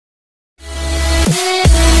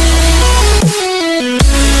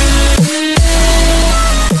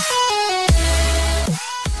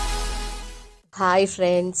Hi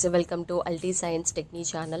friends, welcome to UltySci-Tekne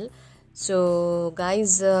channel. So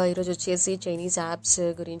guys, ఈరోజు వచ్చేసి Chinese apps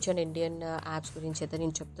గురించి and Indian apps గురించి అయితే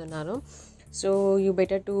నేను చెప్తున్నాను. So you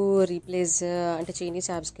better to replace అంటే చైనీస్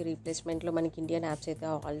యాప్స్కి రీప్లేస్మెంట్లో మనకి ఇండియన్ యాప్స్ అయితే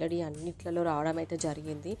ఆల్రెడీ అన్నిట్లలో రావడం అయితే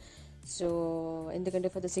జరిగింది. సో ఎందుకంటే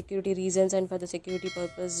for the security reasons and for the security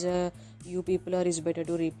purpose you people are is better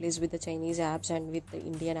to replace with the Chinese apps and with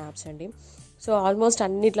Indian apps అండి. So almost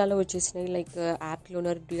అన్నిట్లలో వచ్చేసినాయి. లైక్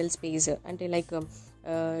యాప్లోనర్ డ్యూయల్ స్పేస్ అంటే like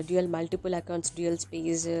dual multiple accounts dual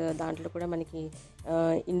space దాంట్లో కూడా మనకి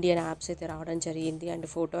Indian apps అయితే రావడం జరిగింది. And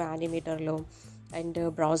photo యానిమేటర్లో and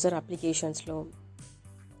browser అప్లికేషన్స్లో.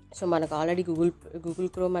 So మనకు ఆల్రెడీ గూగుల్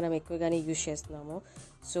క్రోమ్ మనం ఎక్కువగానే యూజ్ చేస్తున్నాము.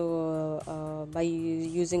 సో బై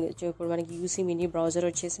యూజింగ్ ఇప్పుడు మనకి యూసీ మినీ బ్రౌజర్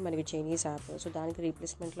వచ్చేసి మనకి చైనీస్ యాప్. సో దానికి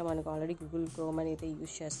రీప్లేస్మెంట్లో మనకు ఆల్రెడీ గూగుల్ క్రోమ్ అని అయితే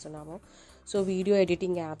యూజ్ చేస్తున్నాము. So video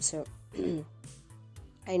editing apps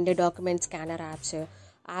and document scanner apps,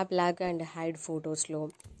 app log and hide ఫొటోస్లో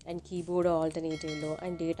and keyboard ఆల్టర్నేటివ్లో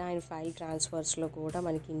and data and file ట్రాన్స్ఫర్స్లో కూడా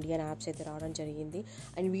మనకి ఇండియన్ యాప్స్ అయితే రావడం జరిగింది.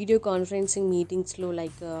 అండ్ వీడియో కాన్ఫరెన్సింగ్ మీటింగ్స్లో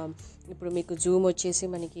లైక్ ఇప్పుడు మీకు జూమ్ వచ్చేసి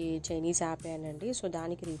మనకి చైనీస్ యాపే అనండి. సో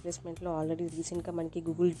దానికి రీప్లేస్మెంట్లో ఆల్రెడీ రీసెంట్గా మనకి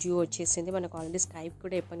గూగుల్ డ్యూ వచ్చేసింది. మనకు ఆల్రెడీ స్కైప్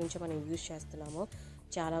కూడా ఎప్పటి నుంచో మనం యూజ్ చేస్తున్నాము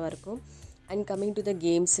చాలా వరకు. And coming to the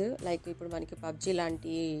games, like ఇప్పుడు మనకి పబ్జీ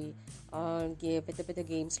లాంటి పెద్ద పెద్ద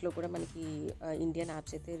గేమ్స్లో కూడా మనకి ఇండియన్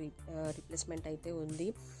యాప్స్ అయితే రీప్లేస్మెంట్ అయితే ఉంది.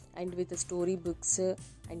 And with story books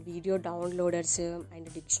and video downloaders and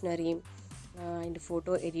dictionary and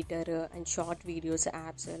photo editor and short videos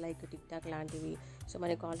apps like tick talk లాంటివి. సో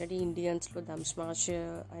మనకు already ఇండియన్స్లో dum smash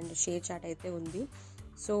and share chat అయితే ఉంది.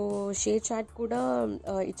 సో షేర్ చాట్ కూడా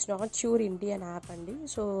it's not sure Indian app అండి.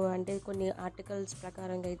 So అంటే కొన్ని articles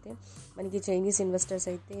ప్రకారంగా అయితే మనకి చైనీస్ ఇన్వెస్టర్స్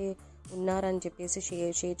అయితే ఉన్నారని చెప్పేసి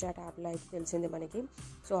షేర్ చాట్ యాప్లో అయితే తెలిసింది మనకి.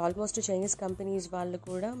 సో ఆల్మోస్ట్ చైనీస్ కంపెనీస్ వాళ్ళు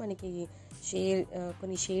కూడా మనకి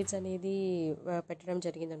కొన్ని షేర్స్ అనేది పెట్టడం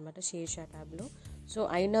జరిగిందనమాట షేర్ చాట్ యాప్లో. సో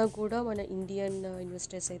అయినా కూడా మన ఇండియన్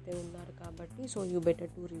ఇన్వెస్టర్స్ అయితే ఉన్నారు కాబట్టి so you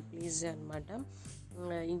better to replace అనమాట.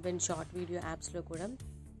 ఈవెన్ షార్ట్ వీడియో యాప్స్లో కూడా.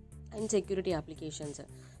 అండ్ సెక్యూరిటీ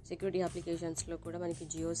అప్లికేషన్స్లో కూడా మనకి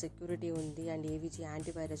జియో సెక్యూరిటీ ఉంది అండ్ ఏవిజీ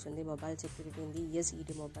యాంటీవైరస్ ఉంది, మొబైల్ సెక్యూరిటీ ఉంది,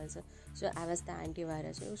 ఈఎస్ఈటీ mobiles, so అవెస్ the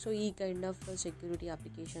antivirus. So ఈ కైండ్ ఆఫ్ సెక్యూరిటీ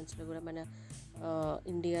అప్లికేషన్స్లో కూడా మన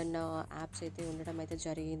ఇండియన్ యాప్స్ అయితే ఉండడం అయితే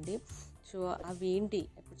జరిగింది. సో అవి ఏంటి,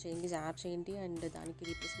 ఇప్పుడు చైనీస్ యాప్స్ ఏంటి అండ్ దానికి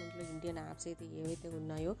రీప్లేస్మెంట్లో ఇండియన్ యాప్స్ అయితే ఏవైతే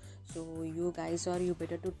ఉన్నాయో. So you guys are you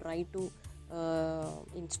better to try to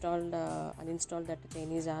uninstall that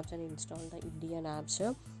Chinese apps and install the Indian apps.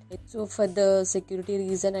 So for the security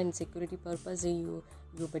reason and security purpose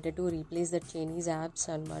you better to replace the Chinese apps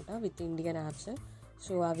anamata with Indian apps.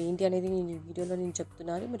 So అవి ఏంటి అనేది నేను ఈ వీడియోలో నేను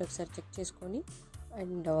చెప్తున్నాను, మీరు ఒకసారి చెక్ చేసుకొని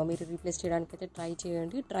అండ్ మీరు రీప్లేస్ చేయడానికి అయితే ట్రై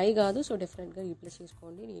చేయండి. ట్రై కాదు, సో డెఫినెట్గా రీప్లేస్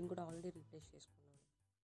చేసుకోండి. నేను కూడా ఆల్రెడీ రీప్లేస్ చేసుకున్నాను.